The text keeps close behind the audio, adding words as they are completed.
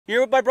Here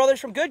with my brothers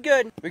from Good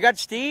Good. We got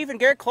Steve and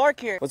Garrett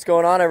Clark here. What's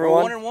going on,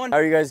 everyone? We're 1-1. How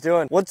are you guys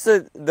doing? What's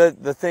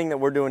the thing that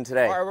we're doing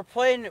today? All right, we're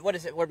playing, what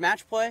is it? We're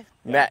match play?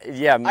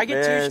 Yeah. I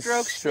get 2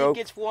 strokes, Steve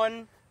gets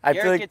 1,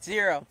 Garrett gets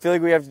 0. I feel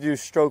like we have to do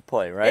stroke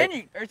play, right?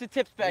 And there's the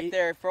tips back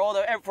there for all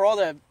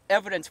the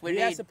evidence we need.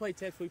 He has to play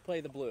tips, we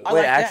play the blue. I Wait,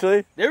 like that.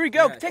 actually? There we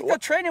go. Take the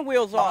training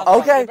wheels off.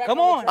 Okay. Come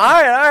on.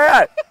 All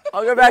right.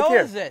 I'll go back How here.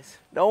 old is this?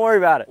 Don't worry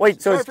about it.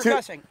 Wait, so Sorry it's for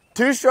cussing.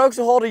 2 strokes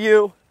a hold of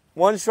you,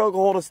 1 stroke a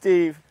hold of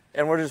Steve,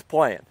 and we're just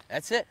playing.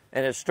 That's it.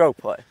 And it's stroke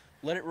play.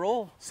 Let it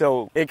roll.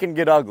 So it can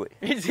get ugly.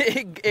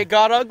 It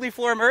got ugly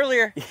for him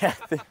earlier. Yeah.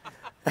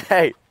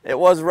 Hey, it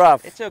was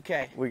rough. It's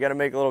okay. We got to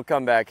make a little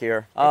comeback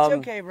here. It's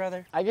okay,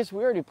 brother. I guess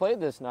we already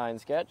played this 9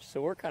 sketch, so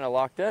we're kind of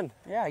locked in.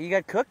 Yeah, you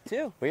got cooked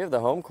too. We have the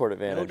home court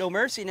advantage. No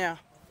mercy now.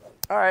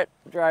 All right,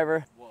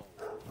 driver. Whoa.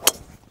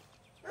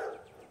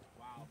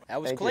 Wow. That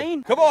was Thank clean.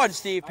 you. Come on,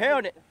 Steve.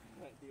 Pound it.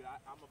 Dude,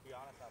 I'm going to be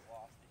honest,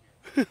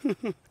 I've lost it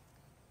here.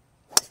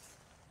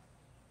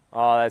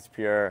 Oh, that's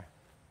pure.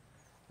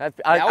 That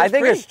I was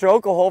think pretty. a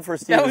stroke a hole for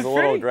Steve That is was a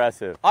little pretty.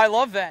 aggressive. I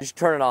love You that. should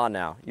turn it on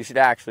now. You should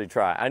actually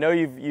try. I know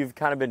you've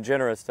kind of been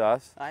generous to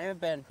us. I have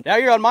been. Now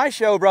you're on my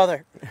show,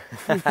 brother.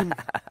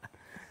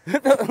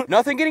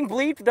 Nothing getting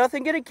bleeped,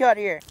 nothing getting cut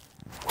here.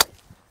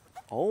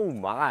 Oh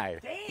my.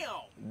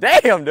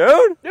 Damn! Damn,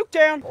 dude.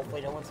 Nuketown.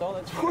 Hopefully no one saw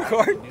that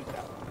scorecard.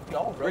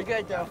 We're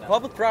good though.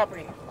 Public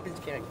property.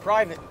 Just kidding.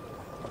 Private.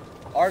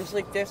 Arms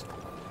length disc.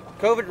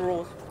 COVID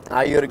rules.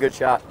 You had a good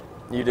shot.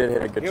 You did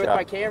hit a good Here with shot.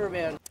 my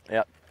cameraman.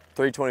 Yep.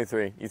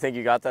 323. You think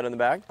you got that in the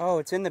bag? Oh,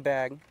 it's in the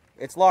bag.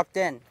 It's locked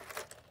in.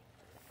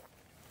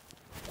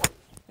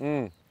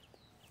 Get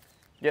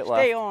Stay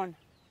left. on.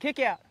 Kick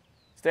out.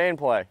 Stay in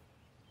play.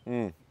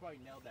 You probably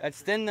nailed that.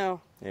 That's thin though.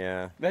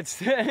 Yeah. That's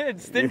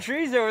it's thin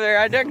trees over there.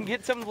 I can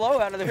get some low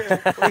out of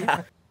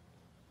there.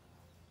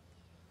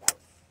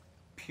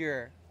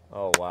 Pure.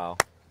 Oh wow.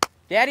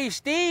 Daddy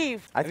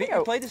Steve. I Have think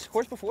you played this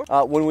course before?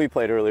 When we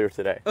played earlier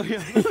today. Oh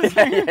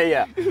yeah.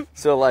 yeah.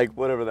 So like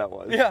whatever that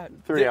was. Yeah.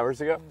 3 hours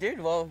ago.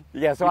 Dude, well.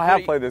 Yeah. So you I have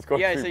coulda- played this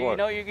course Yeah, before.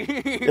 so you know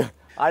you.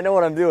 I know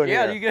what I'm doing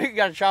Yeah, here. you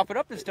got to chop it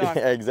up this time.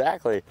 Yeah,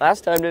 exactly.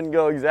 Last time didn't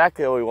go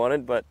exactly how we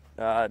wanted, but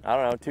I don't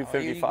know, You're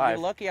 255.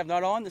 lucky I'm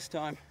not on this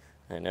time.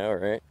 I know,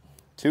 right?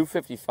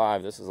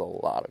 255. This is a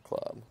lot of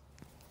club.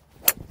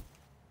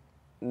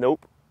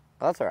 Nope.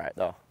 That's all right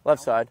though.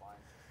 Left side.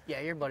 Yeah,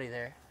 your buddy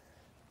there.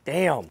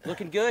 Damn.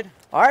 Looking good.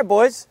 All right,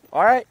 boys.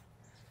 All right.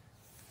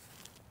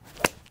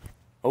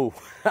 Oh.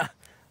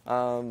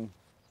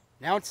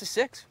 Now it's the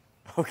 6.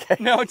 Okay.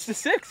 Now it's the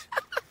 6.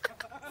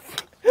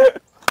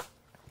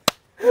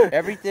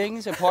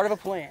 Everything's a part of a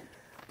plan.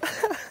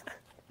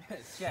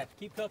 Chef,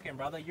 keep cooking,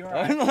 brother. You're all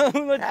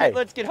right. Hey.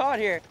 Let's get hot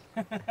here.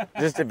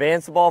 Just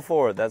advance the ball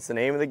forward. That's the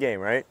name of the game,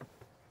 right?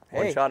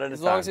 One Hey, shot at a as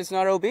time. long as it's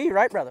not OB,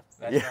 right, brother?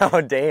 That's Yeah. right.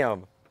 Oh,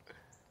 damn.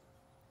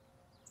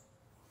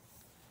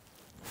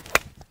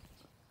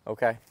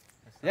 Okay.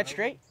 Is that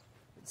straight?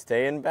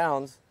 Stay in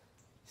bounds.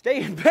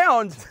 Stay in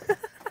bounds.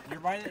 You're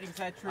right at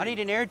exact tree. I need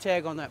an air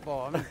tag on that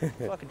ball. I'm in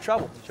fucking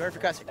trouble. Sorry for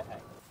cussing.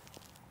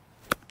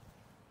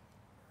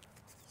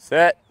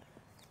 Set.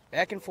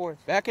 Back and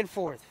forth. Back and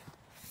forth.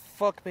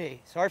 Fuck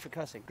me. Sorry for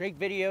cussing. Great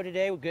video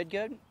today with Good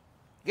Good.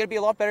 Gonna be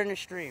a lot better in the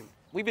stream.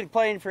 We've been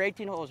playing for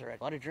 18 holes already.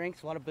 A lot of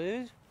drinks, a lot of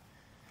booze.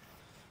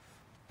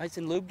 Nice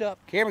and lubed up.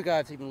 Camera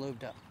guy's even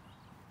lubed up.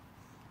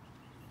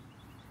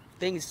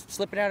 Things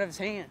slipping out of his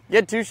hand. You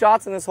had 2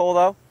 shots in this hole,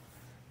 though.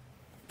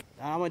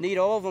 I'm gonna need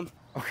all of them.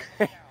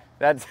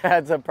 That's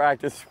a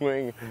practice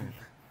swing.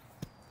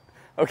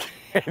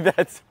 Okay,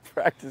 that's a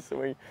practice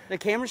swing. The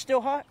camera's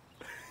still hot?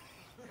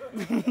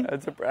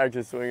 That's a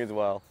practice swing as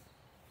well.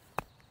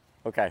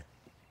 Okay.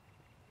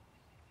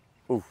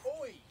 Oof.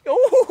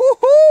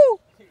 Ooh,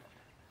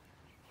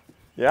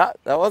 Yeah,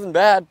 that wasn't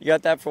bad. You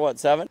got that for what,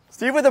 7?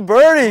 Steve with a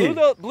birdie.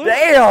 blue.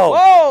 Damn.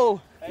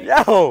 Whoa!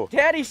 Yo.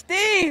 Daddy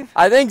Steve!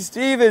 I think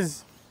Steve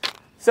is.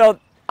 So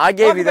I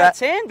gave Talk you about that.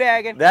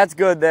 sandbagging. That's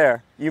good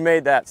there. You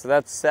made that. So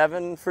that's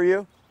 7 for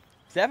you.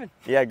 7.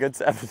 Yeah, good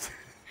 7.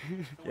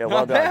 Yeah, well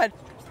Not done. bad.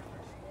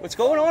 What's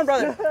going on,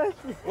 brother?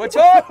 What's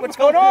up? What's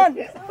going on?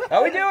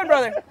 How we doing,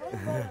 brother?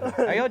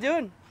 How y'all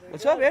doing?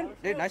 What's up, man?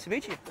 Dude, nice to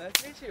meet you. Nice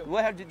to meet you.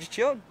 What, have just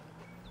chilled?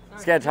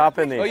 Sketch, hop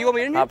in these. Oh, you want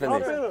me in here? Hop in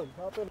these.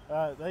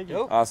 Thank you.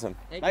 Nope. Awesome.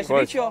 Nice to Of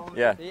meet y'all.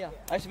 Yeah. Yeah.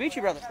 Nice to meet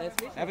you, brother. Nice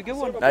to meet you. Have a good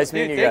one. Nice Dude,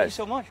 meeting you thank you guys.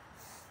 so much.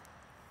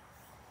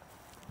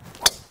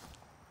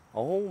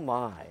 Oh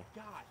my.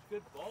 Gosh,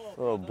 good ball. A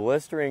little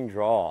blistering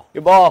draw.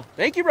 Good ball.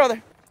 Thank you,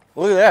 brother.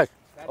 Look at that.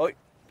 Oh,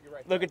 You're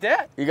right. look at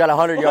that. You got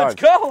 100 Let's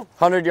yards. go.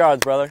 100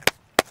 yards, brother.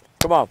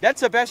 Come on.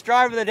 That's the best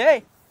drive of the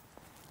day.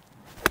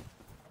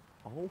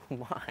 Oh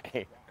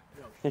my.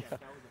 Yeah.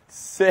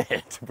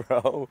 Sit,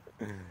 bro.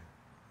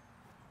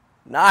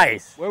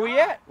 Nice. Where we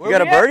at? Where You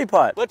got a we at? birdie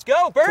putt. Let's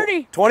go,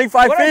 birdie.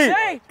 25 What'd feet.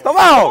 I say? Come Come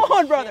on.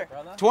 on, brother.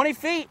 Brother. 20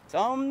 feet.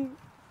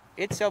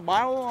 It's a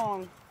mile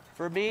long.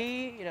 For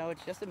me,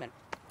 it's just a minute.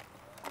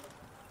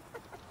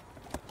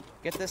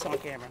 Get this on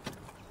camera.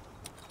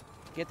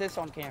 Get this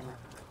on camera.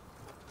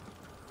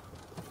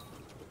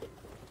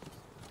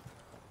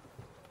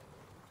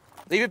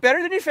 Leave it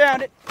better than you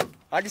found it.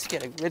 I'm just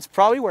kidding. It's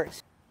probably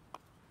worse.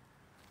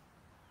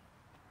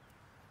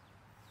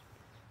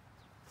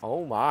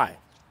 Oh my.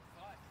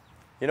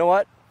 You know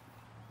what?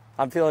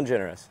 I'm feeling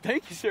generous.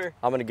 Thank you, sir.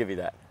 I'm gonna give you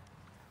that.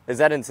 Is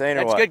that insane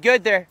or That's what?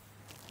 good there.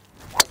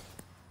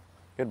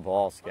 Good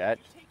ball, Sketch.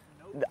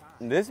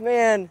 This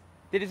man,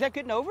 Is that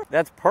good and over?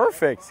 that's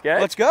perfect, Sketch.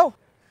 Let's go.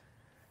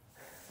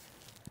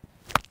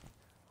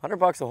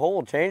 $100 a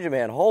hole, change it,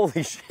 man.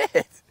 Holy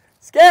shit.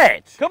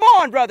 Sketch. Come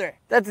on, brother.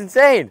 That's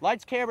insane.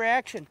 Lights, camera,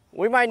 action.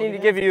 We might need to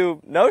give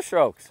you no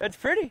strokes. That's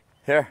pretty.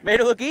 Here. Made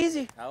it look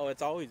easy. Oh,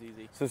 it's always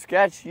easy. So,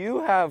 Sketch,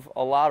 you have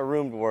a lot of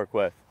room to work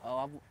with.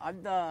 Oh,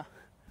 I'm One,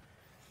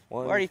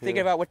 already two.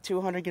 thinking about what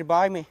 200 can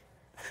buy me.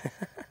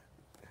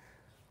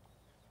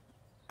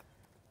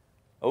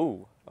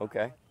 Oh,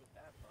 okay.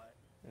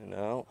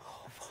 No.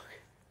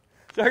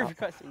 Sorry for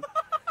cussing.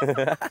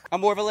 I'm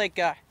more of a lake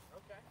guy.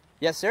 Okay.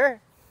 Yes, sir.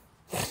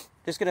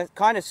 Just gonna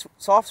kind of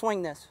soft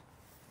swing this.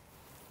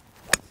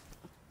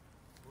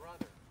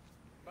 Brother.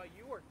 But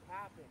you were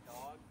tapping,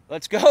 dog.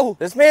 Let's go.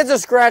 This man's a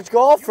scratch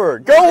golfer.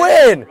 Go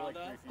in.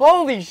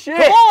 Holy shit.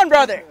 Come on,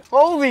 brother.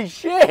 Holy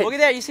shit. Look at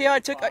that. You see how I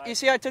took? You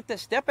see how I took the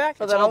step back?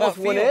 Oh, It's that all about almost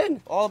went feel.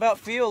 in. All about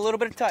feel. A little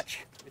bit of touch.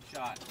 Good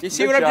shot. You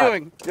see Good what shot. I'm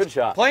doing? Good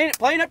shot.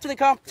 Playing up to the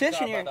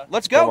competition job, here. brother.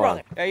 Let's go, Come on.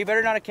 brother. Yeah, you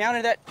better not have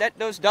counted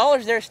those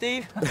dollars there,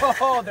 Steve.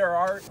 Oh, there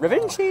are.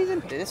 Revenge season.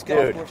 Dude, this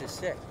golf Dude. course is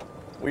sick.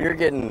 Well, you're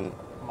getting,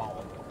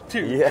 Mauled.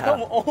 Dude, Yeah.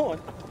 come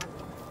on.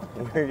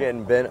 we're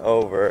getting bent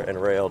over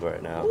and railed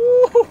right now.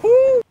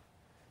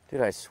 Dude,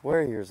 I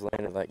swear yours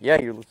landed like,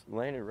 yeah, you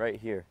landed right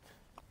here.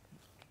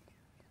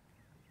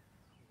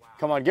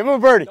 Come on, give him a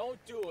birdie. Don't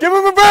do it. Give him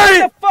a What birdie.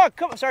 the fuck?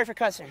 Come on. Sorry for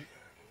cussing.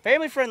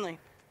 Family friendly.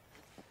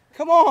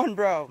 Come on,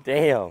 bro.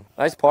 Damn.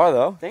 Nice par,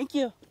 though. Thank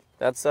you.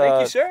 That's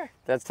Thank you, sir.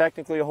 That's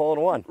technically a hole in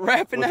one.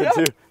 Wrapping With that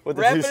the up. two- with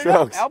the Wrapping two it up.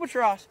 strokes.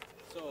 Albatross.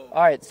 So,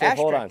 All right, so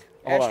hold on. Asterisk.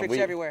 Hold on. Asterisks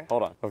everywhere.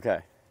 Hold on. Okay.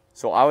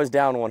 So I was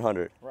down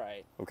 100.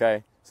 right.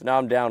 Okay. So now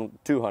I'm down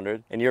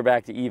 200, and you're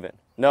back to even.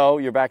 No,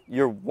 you're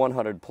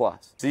 100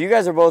 plus. So you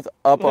guys are both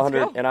up Let's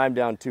 100, go. and I'm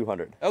down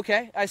 200.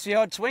 Okay, I see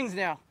how it swings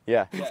now.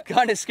 Yeah. It's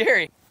kind of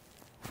scary.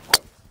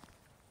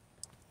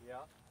 Yeah.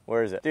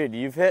 Where is it? Dude,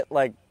 you've hit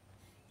like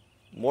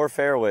more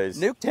fairways.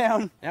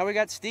 Nuketown. Now we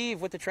got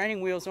Steve with the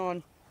training wheels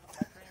on.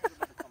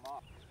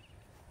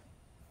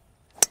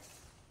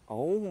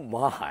 Oh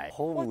my.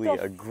 Holy the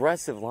f-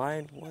 aggressive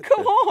line. What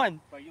Come the-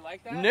 on. But you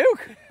like that?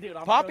 Nuke. Dude,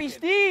 I'm Poppy cooking.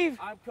 Steve.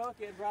 I'm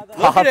cooking, brother.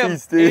 Look at him. Poppy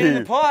Steve. In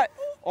the pot.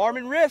 Arm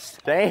and wrist.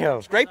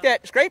 Damn. Scrape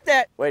that. Scrape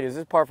that. Wait, is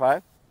this par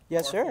 5?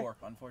 Yes, Par sir. four,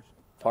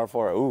 unfortunately. Par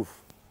 4.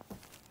 Oof.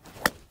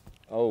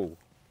 Oh.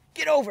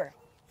 Get over.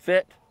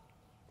 Fit.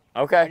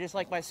 I Okay. just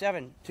like my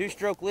 7.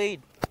 2-stroke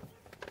lead.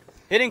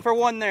 Hitting for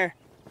 1 there.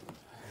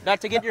 Not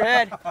to get your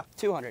head.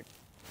 200.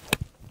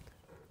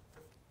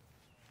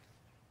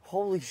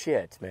 Holy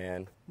shit,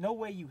 man. No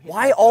way you hit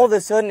Why that all of good.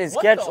 a sudden is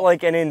What Sketch the-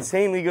 like an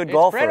insanely good It's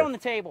golfer? bread on the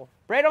table.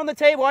 Bread on the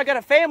table. I got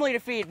a family to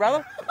feed,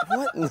 brother.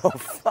 What in the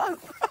fuck,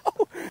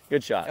 bro?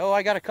 Good shot. Oh,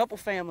 I got a couple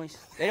families.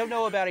 They don't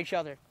know about each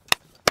other.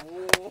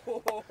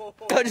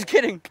 No, just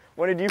kidding.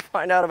 When did you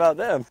find out about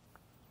them?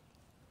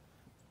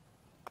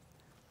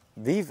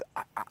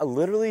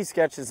 Literally,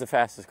 Sketch is the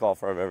fastest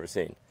golfer I've ever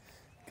seen.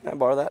 Can I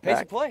borrow that Pace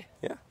back? of play.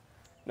 Yeah.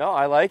 No,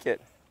 I like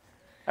it.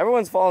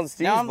 Everyone's falling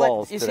Steve's Now I'm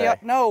balls like, you today. see how,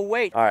 no,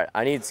 wait. All right,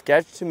 I need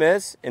Sketch to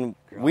miss, and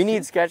we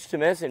need Sketch to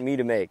miss and me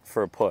to make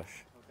for a push.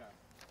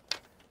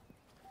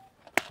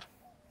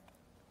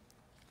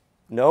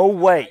 No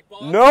way.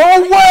 No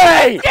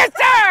way! Yes,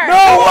 sir!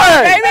 No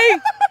way!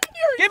 Baby!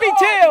 Give me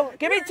 2.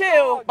 Give me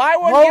 2. Buy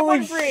one, get Holy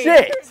one free.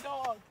 shit!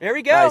 There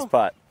we go. Nice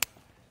putt.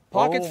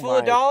 Pockets Oh full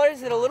of my-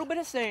 dollars and a little bit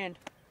of sand.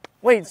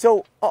 Wait,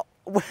 so,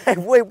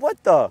 wait,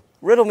 what the?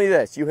 Riddle me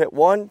this. You hit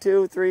 1,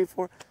 2, 3,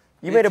 4.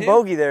 You Did made a 2?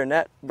 bogey there in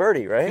that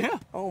birdie, right? Yeah.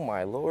 Oh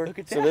my lord. Look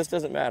at So that. this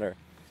doesn't matter.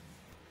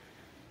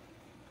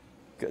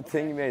 Good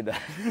thing you made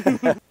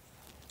that.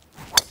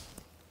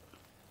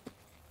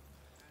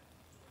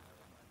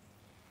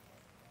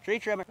 Tree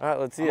trimmer. All right,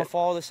 let's see I'm going it. to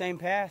follow the same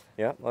path.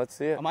 Yeah, let's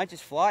see it. I might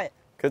just fly it.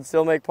 Could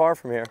still make par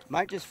from here.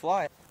 Might just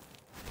fly it.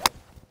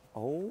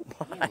 Oh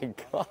my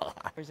god.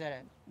 Where's that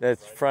at?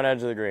 That's front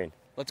edge of the green.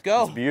 Let's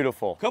go. It's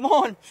beautiful. Come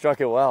on.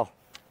 Struck it well.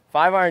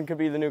 5-iron could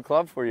be the new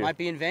club for you. Might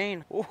be in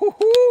vain. Ooh,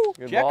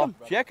 Good check ball. him.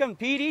 Check him.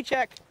 PD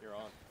check. You're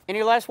on.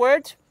 Any last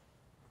words?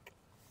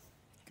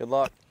 Good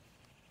luck.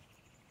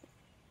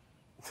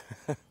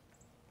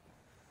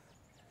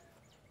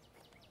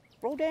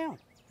 Roll down.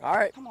 All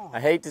right. Come on. I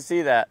hate to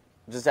see that.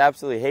 Just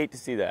absolutely hate to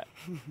see that.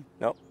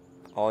 Nope.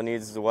 All it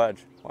needs is a wedge.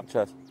 Watch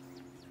this.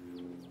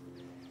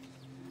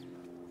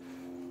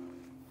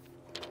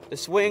 The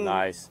swing.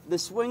 Nice. The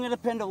swing of the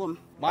pendulum.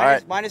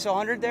 right. Minus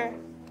 100 there.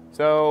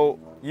 So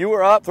you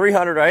were up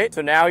 300, right?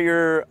 So now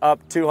you're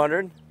up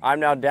 200. I'm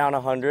now down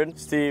 100.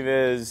 Steve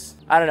is,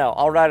 I don't know.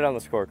 I'll write it on the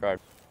scorecard.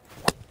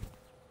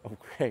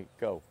 Okay,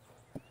 go.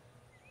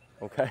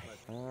 Okay.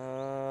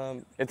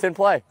 It's in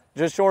play.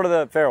 Just short of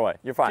the fairway.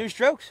 You're fine. 2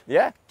 strokes.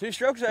 Yeah. 2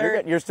 strokes. I You're,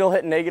 heard. good. You're still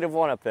hitting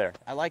 -1 up there.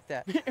 I like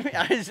that.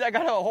 I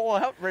got a whole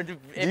out.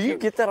 Did you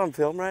get that on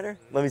film, Ryder?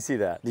 Let me see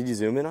that. Did you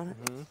zoom in on it?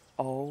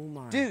 Oh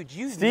my. Dude,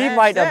 you Steve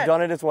might have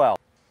done it as well.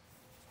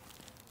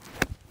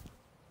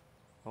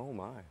 Oh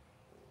my.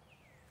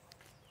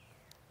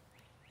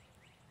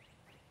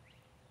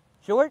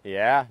 Short?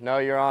 Yeah, no,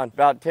 you're on.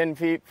 About 10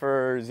 feet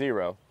for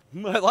 0.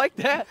 I like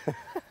that.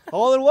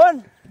 All in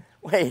one.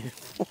 Wait,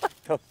 what the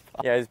fuck?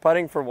 Yeah, he's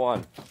putting for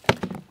 1.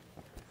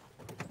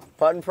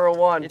 Putting for a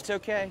 1. It's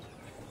okay.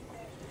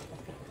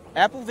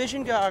 Apple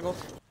Vision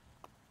goggles.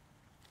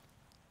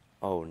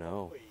 Oh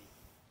no.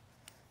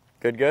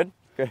 Good, good?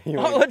 Good. You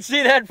Oh, wanna, let's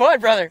see that putt,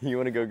 brother. you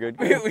want to go good,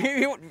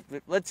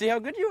 good? Let's see how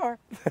good you are.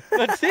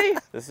 Let's see.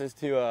 This is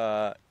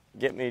to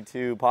get me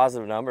to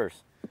positive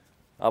numbers.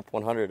 Up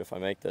 100 if I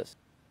make this.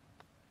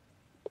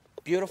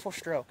 Beautiful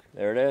stroke.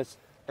 There it is.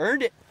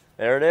 Earned it.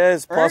 There it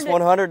is. Plus Earned it.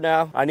 100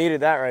 now. I needed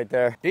that right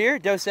there. Beer,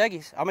 Dos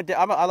Equis. I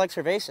like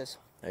cervezas.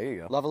 There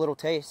you go. Love a little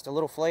taste, a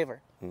little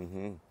flavor.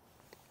 Mm-hmm.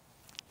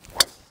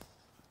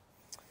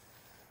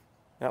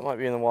 That might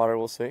be in the water.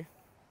 We'll see.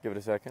 Give it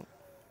a second.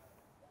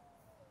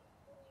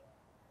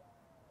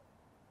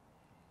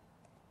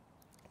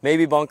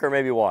 Maybe bunker,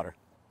 maybe water.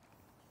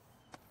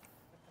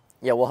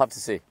 Yeah, we'll have to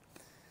see.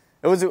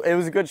 It was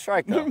a good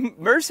strike though.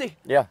 Mercy.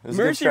 Yeah, it was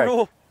a good Mercy strike.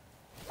 rule.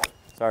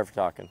 Sorry for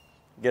talking.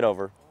 Get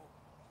over.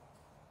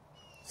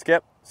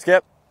 Skip,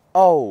 skip.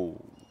 Oh.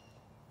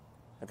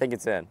 I think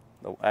it's in.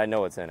 I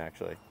know it's in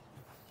actually.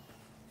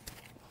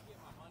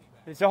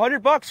 It's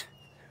 $100.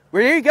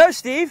 Well, here you go,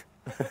 Steve.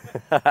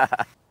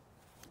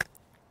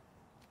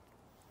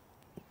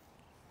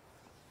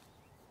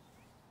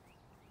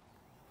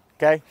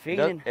 Okay.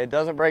 Feeding. It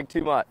doesn't break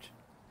too much.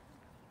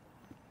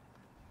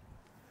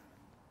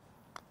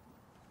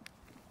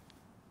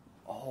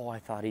 Oh, I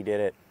thought he did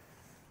it.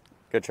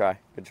 Good try.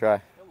 Good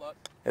try. Good luck.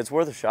 It's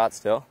worth a shot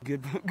still.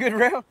 Good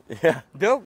round. Yeah. Bill,